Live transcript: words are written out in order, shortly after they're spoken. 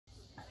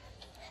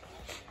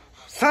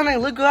Sonic,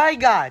 look what I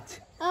got.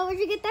 Oh, where'd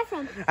you get that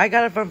from? I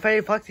got it from Freddy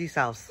and Foxy's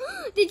house.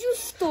 Did you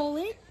stole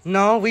it?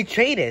 No, we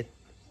traded.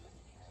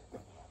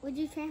 What'd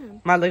you trade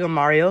him? My Lego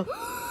Mario.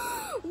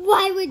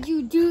 Why would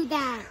you do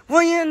that?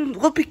 Well, yeah,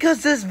 well,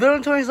 because this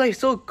inventory is like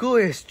so cool.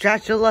 It's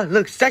stretch a lot.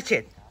 Look, stretch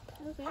it.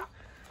 Okay.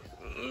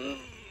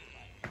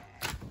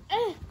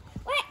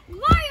 Wait,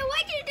 Mario,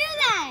 why'd you do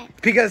that?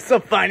 Because it's so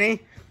funny.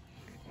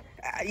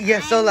 Yeah,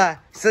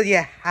 so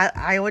yeah,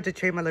 I want to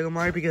trade my Lego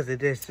Mario because of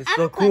this. It's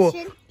so cool.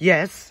 Question.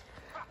 Yes.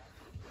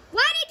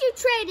 Why did you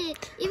trade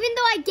it, even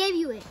though I gave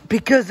you it?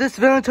 Because this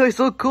inventory is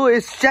so cool.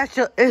 It's stretch.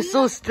 It's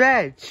so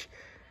stretch.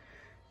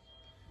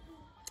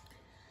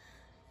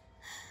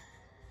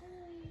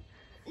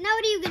 Now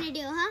what are you gonna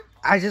do, huh?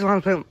 I just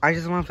want to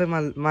play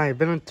my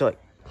inventory.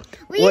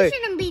 Well, you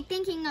shouldn't be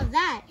thinking of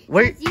that.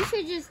 Wait. You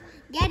should just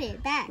get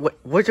it back.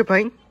 What you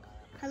playing?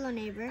 Hello,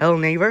 neighbor. Hello,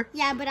 neighbor.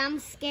 Yeah, but I'm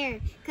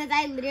scared because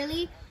I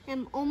literally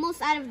am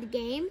almost out of the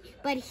game.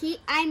 But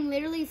I'm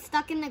literally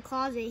stuck in the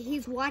closet.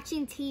 He's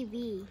watching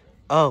TV.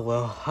 Oh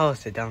well, I'll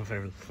sit down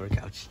for a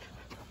couch.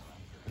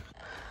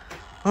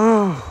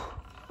 Oh.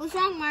 What's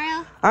wrong,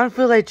 Mario? I don't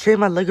feel like trading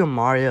my Lego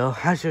Mario.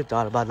 I should have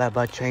thought about that,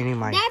 about training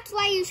my... That's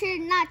why you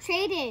should not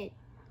trade it.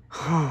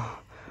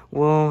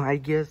 Well, I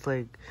guess,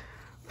 like,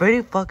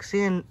 Freddy,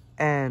 Foxy,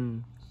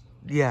 and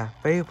yeah,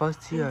 Freddy,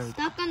 Foxy are...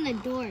 Stuck on the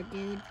door,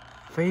 dude.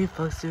 Freddy,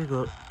 Foxy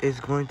is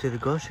going to the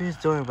grocery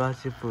store and buy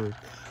some food.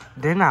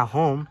 They're not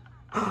home.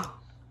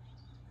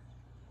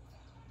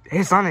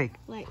 Hey, Sonic.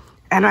 What?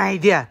 An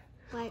idea.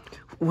 What?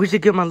 We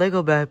should get my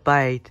Lego back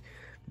by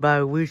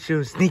we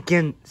should sneak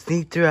to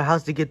the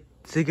house to get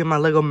my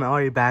Lego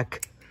Mario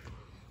back.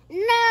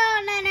 No.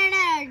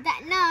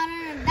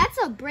 That's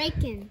a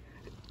break-in.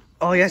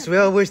 Oh yes,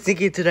 we're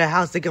sneaking to the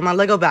house to get my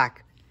Lego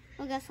back.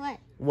 Well, guess what?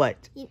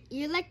 What?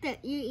 You're like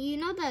you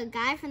know the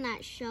guy from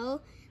that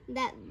show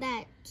that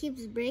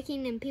keeps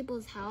breaking in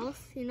people's house.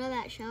 You know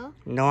that show?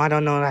 No, I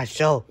don't know that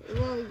show.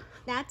 Well,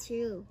 that's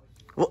you.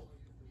 Well,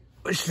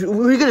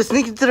 we're gonna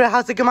sneak into the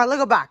house to get my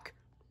Lego back.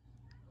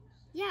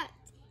 Yeah,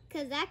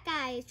 because that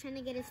guy is trying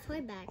to get his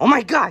toy back. Oh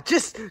my God!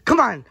 Just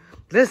come on.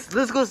 Let's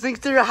go sneak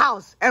to the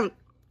house and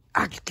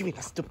give me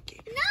that stupid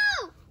game.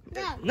 No.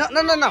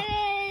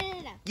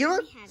 You know,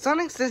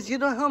 Sonic, since you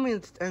don't help me,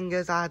 and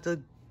guess I have to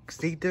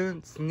sneak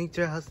to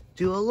the house,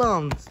 do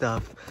alone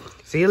stuff.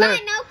 See you later.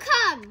 Fine, now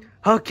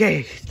come.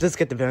 Okay, let's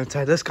get the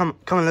Valentine. Let's come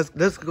on.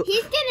 Let's go.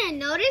 He's gonna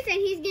notice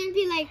and he's gonna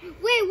be like,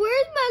 "Wait,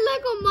 where's my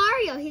Lego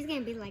Mario?" He's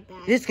gonna be like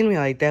that. It's gonna be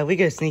like that. We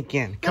gotta sneak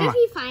in. Come on. What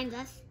if he finds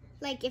us?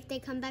 Like, if they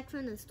come back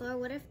from the store,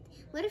 what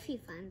if he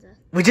finds us?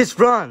 We just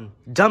run,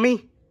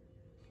 dummy.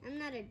 I'm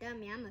not a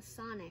dummy. I'm a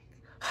Sonic.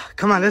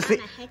 Come on, I'm a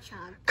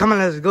hedgehog. Come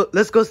on,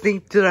 let's go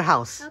sneak to the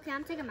house. Okay,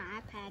 I'm taking my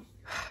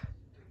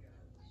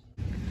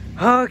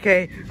iPad.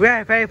 Okay, we're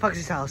at Freddy and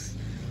Foxy's house.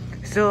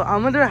 So I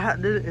wonder,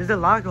 is the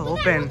lock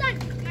open? Hold on,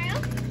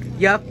 Kyle.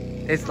 Yep,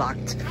 it's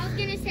locked. I was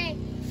gonna say.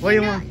 What do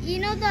you want? You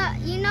know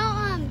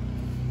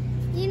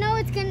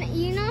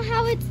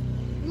how it's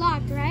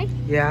locked, right?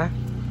 Yeah.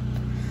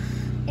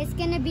 It's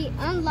gonna be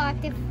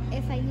unlocked if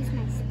I use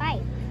my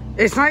spike.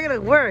 It's not gonna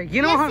work.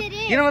 You know Yes, how? it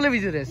is. You know what? Let me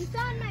do this. It's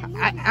on my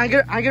movie.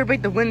 I'm gonna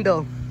break the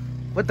window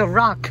with the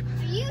rock.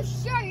 Are you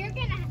sure you're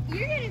gonna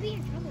be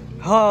in trouble,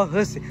 dude? Oh,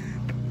 let's see.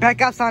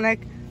 Back up,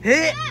 Sonic.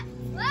 Hit.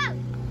 Whoa.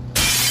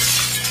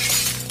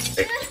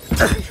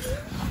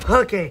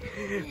 Okay,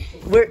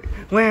 we're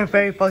in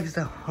Freddy Foxy's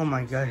house. Oh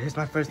my God, it's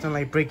my first time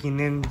like breaking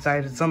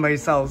inside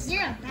somebody's house.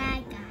 You're a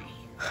bad guy.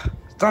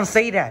 Don't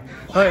say that.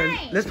 All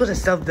right, let's put the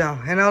stuff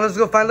down and now let's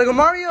go find Lego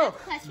Mario.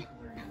 Question.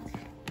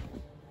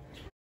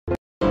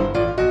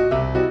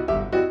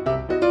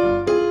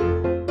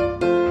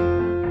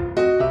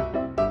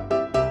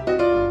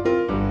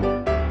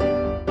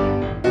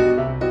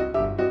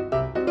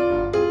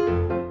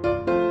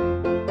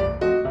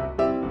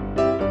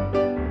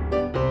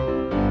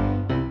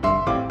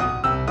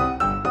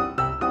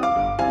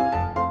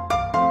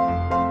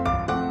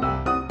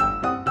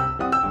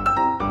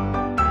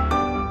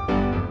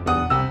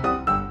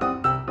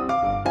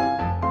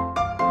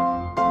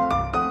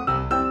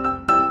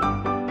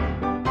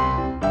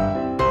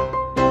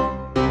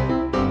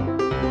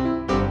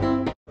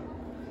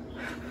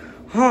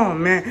 Oh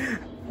man,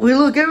 we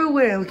look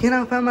everywhere. We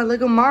cannot find my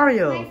Lego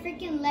Mario. My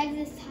freaking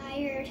legs is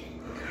tired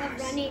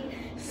of running.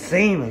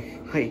 Same.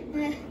 Wait,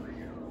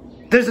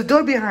 there's a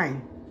door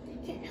behind.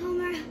 Okay,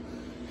 Homer.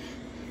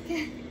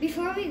 Okay,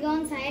 before we go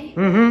inside,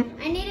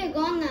 I need to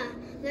go on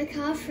the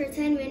couch for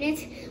 10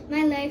 minutes.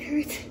 My leg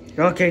hurts.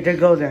 Okay, then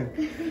go then.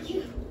 Thank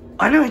you.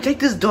 I know. Take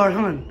this door.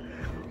 Hold on.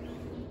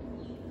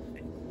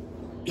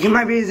 You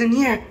might be in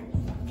here.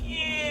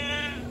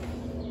 Yeah.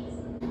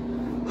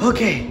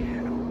 Okay.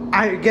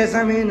 I guess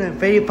I'm in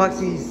Freddy and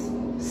Foxy's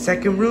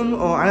second room,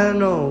 or I don't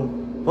know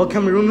what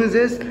kind of room is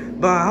this,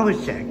 but I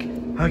always check.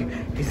 Okay,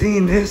 is he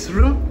in this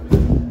room?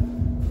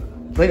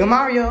 Lego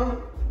Mario.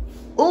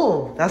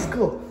 Oh, that's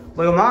cool.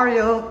 Lego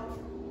Mario.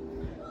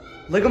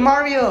 Lego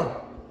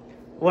Mario.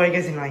 Well, I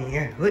guess he's not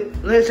here.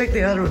 Let's check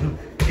the other room.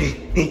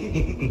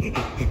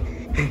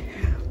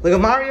 Lego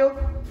Mario.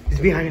 Is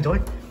he behind the door?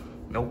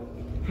 Nope.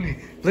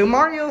 Little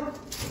Mario.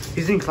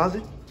 He's in the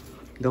closet.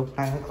 Nope,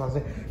 not in the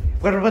closet.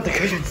 What about the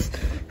cushions?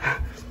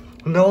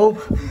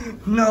 Nope.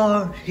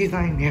 No, he's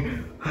not in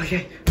here.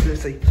 Okay,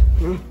 let's see.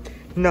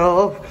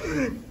 Nope.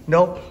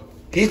 Nope.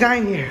 He's not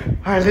in here.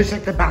 Alright, let's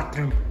check the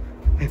bathroom.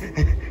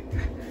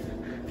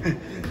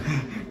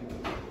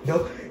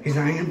 Nope, he's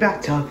not in the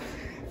bathtub.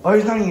 Or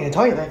he's not in the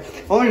toilet.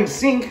 Or in the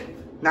sink.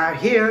 Not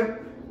here.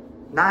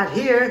 Not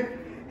here.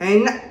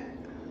 And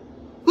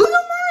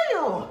Little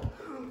Mario!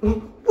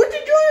 What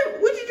you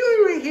doing? What you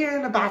doing right here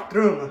in the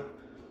bathroom?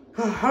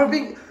 How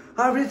big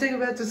think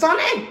about this?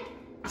 Sonic!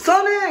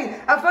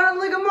 Sonic! I found a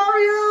Lego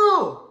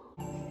Mario!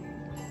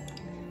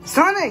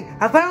 Sonic!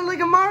 I found a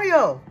Lego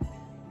Mario!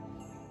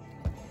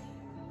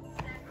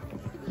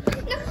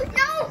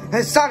 No!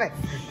 Hey, Sonic!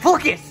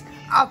 Focus!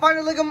 I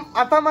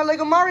found my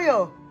Lego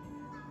Mario!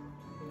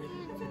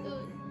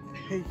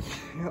 Hey,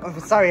 I'm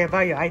sorry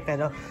about your iPad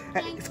though.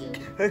 Thank you.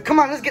 Come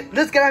on, let's get out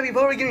of here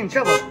before we get in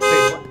trouble. Wait,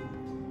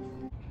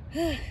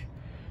 what?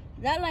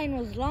 That line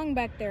was long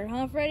back there,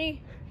 huh,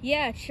 Freddy?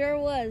 Yeah, it sure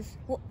was.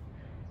 What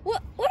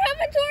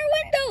happened to our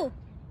window?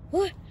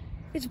 What?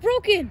 It's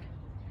broken.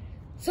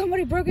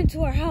 Somebody broke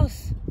into our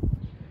house.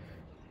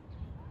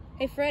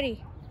 Hey,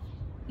 Freddy.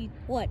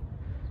 What?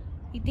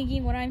 You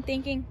thinking what I'm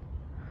thinking?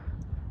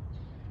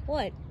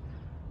 What?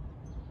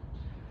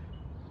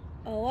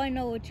 Oh, I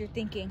know what you're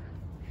thinking.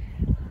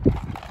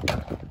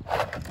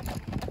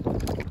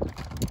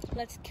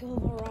 Let's kill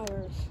the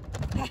robbers.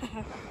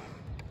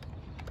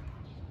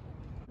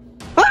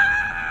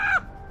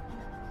 Ah!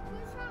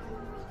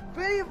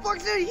 Freddy and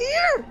Foxy are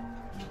here!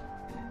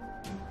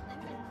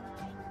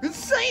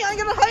 Insane! I'm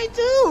gonna hide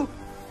too!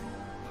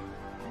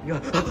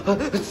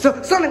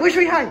 Sonic, where should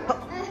we hide?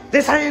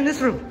 Let's hide in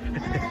this room.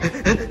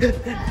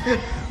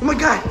 Oh my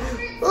god!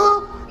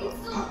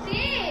 It's so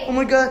big. Oh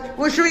my god!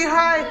 Where should we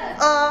hide?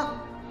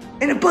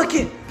 In a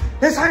bucket.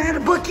 Let's hide in a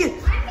bucket. I'm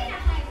gonna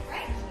hide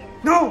right here.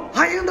 No,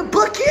 hide in the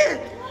bucket.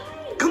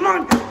 Why? Come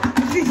on.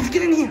 Please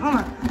get in here. Hold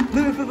on.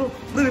 Let me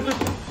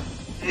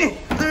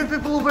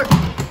flip over.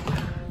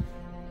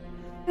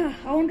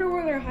 I wonder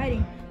where they're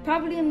hiding.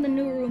 Probably in the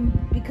new room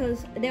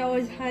because they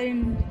always hide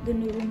in the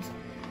new rooms.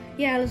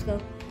 Yeah, let's go.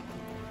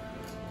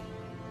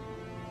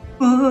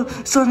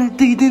 Sonic,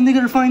 do you think they're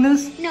gonna find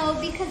us? No,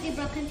 because they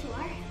broke into the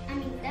house.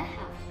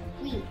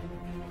 We.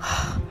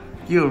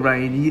 You're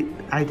right.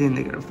 I think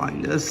they're gonna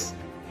find us.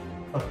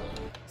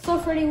 So,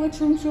 Freddy, which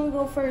room should we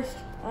go first?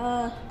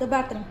 The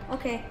bathroom.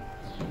 Okay.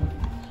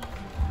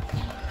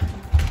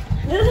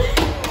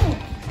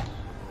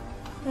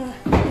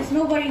 There's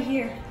nobody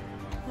here.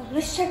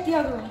 Let's check the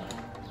other room.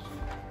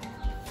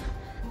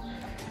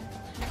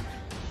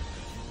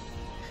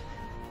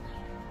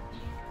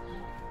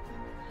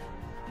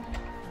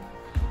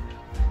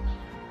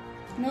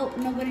 Nope,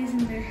 nobody's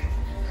in there.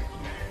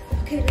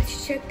 Okay,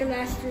 let's check the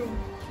last room.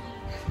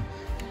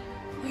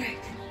 Alright.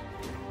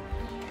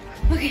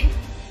 Okay.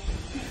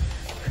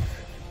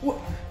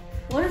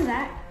 What is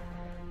that?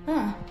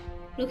 Huh.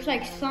 Looks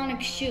like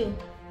Sonic's shoe.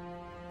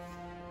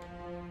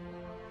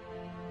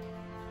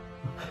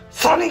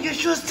 Sonic, your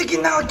shoe's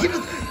sticking out. Get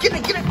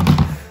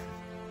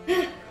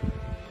it.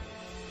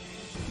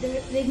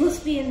 They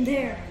must be in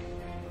there.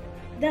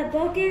 That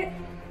bucket?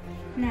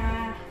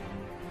 Nah.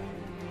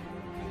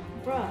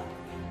 Bruh.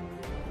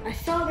 I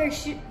saw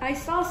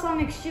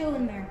Sonic's shoe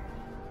in there.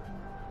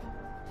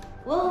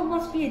 Well, it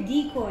must be a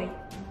decoy.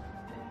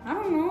 I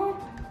don't know.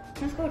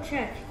 Let's go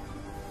check.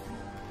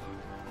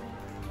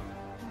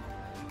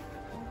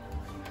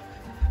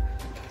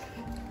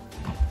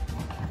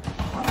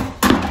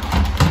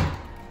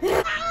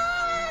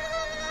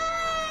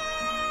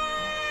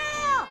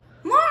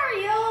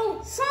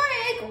 Mario!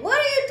 Sonic! What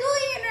are you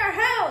doing in our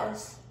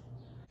house?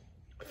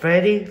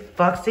 Freddy,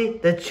 Foxy,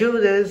 the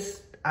truth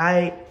is,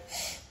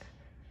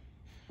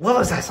 What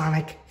was that,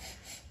 Sonic?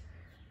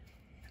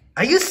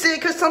 Are you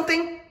sick or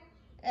something?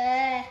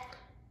 Yeah.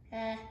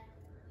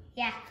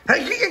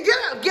 Hey,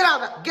 get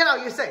out,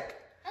 you're sick.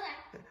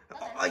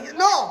 Okay.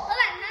 No!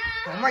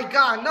 Okay, Oh my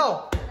god,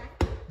 no!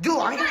 Dude,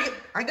 I'm gonna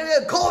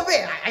get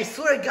COVID. I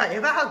swear to God,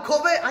 if I have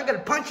COVID, I'm gonna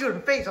punch you in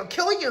the face. I'll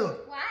kill you.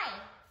 Why?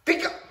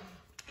 Get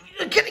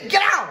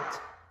out!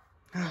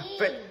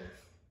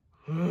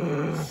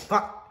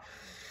 Fuck.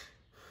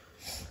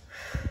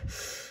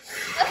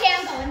 Okay,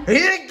 I'm going.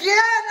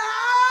 Get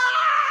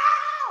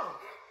out!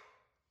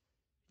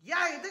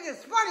 Yeah, you think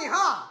it's funny,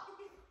 huh?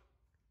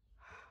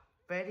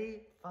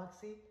 Freddy,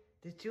 Foxy,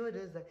 the truth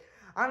is that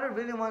I don't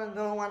really want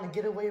to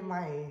get away with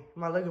my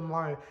Lego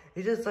Mario.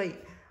 It's just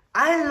like,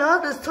 I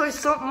love this toy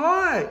so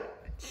much.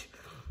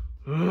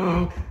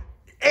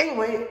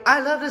 Anyway,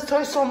 I love this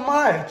toy so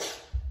much.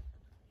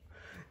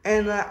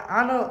 And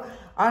I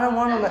don't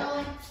want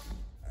to.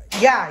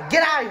 Yeah,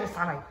 get out of here,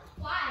 Sonic.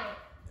 Why?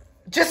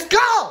 Just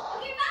go.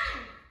 Okay,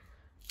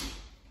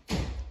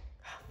 fine.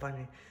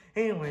 Funny.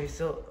 Anyway,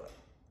 so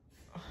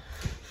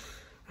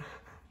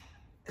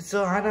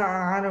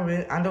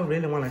I don't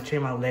really want to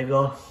trade my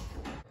Lego.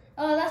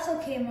 Oh, that's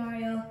okay,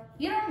 Mario.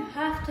 You don't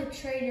have to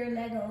trade your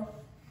Lego.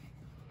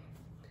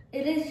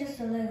 It is just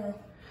a Lego.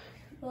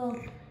 Well,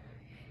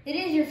 It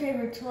is your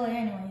favorite toy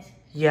anyways.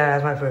 Yeah,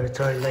 that's my favorite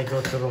toy.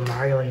 Lego Super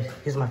Mario.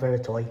 He's my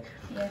favorite toy.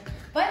 Yeah.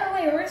 By the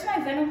way, where's my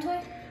Venom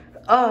toy?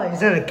 Oh,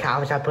 he's in the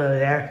couch. I put it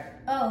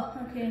there. Oh,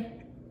 okay.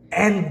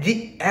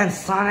 And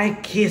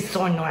Sonic, he's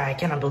so annoying. I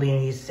cannot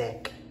believe he's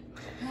sick.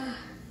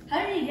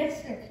 How did he get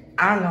sick?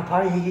 I don't know.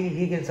 Probably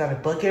he gets on a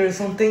bucket or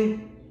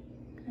something.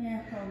 Yeah,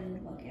 probably the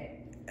bucket.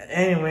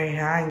 Anyway,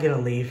 I ain't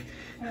gonna leave.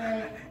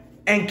 Alright.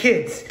 And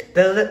kids,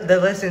 the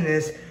lesson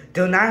is,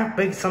 do not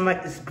break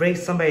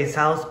somebody's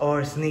house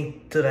or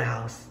sneak to the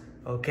house.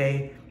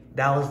 Okay?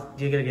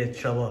 You're gonna get in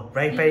trouble.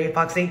 Right, Freddy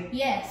Foxy?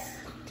 Yes.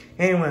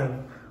 Anyway,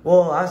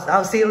 well,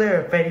 I'll see you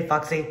later, Freddy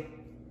Foxy.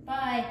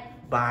 Bye.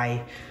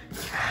 Bye.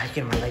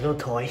 Get my Lego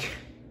toy.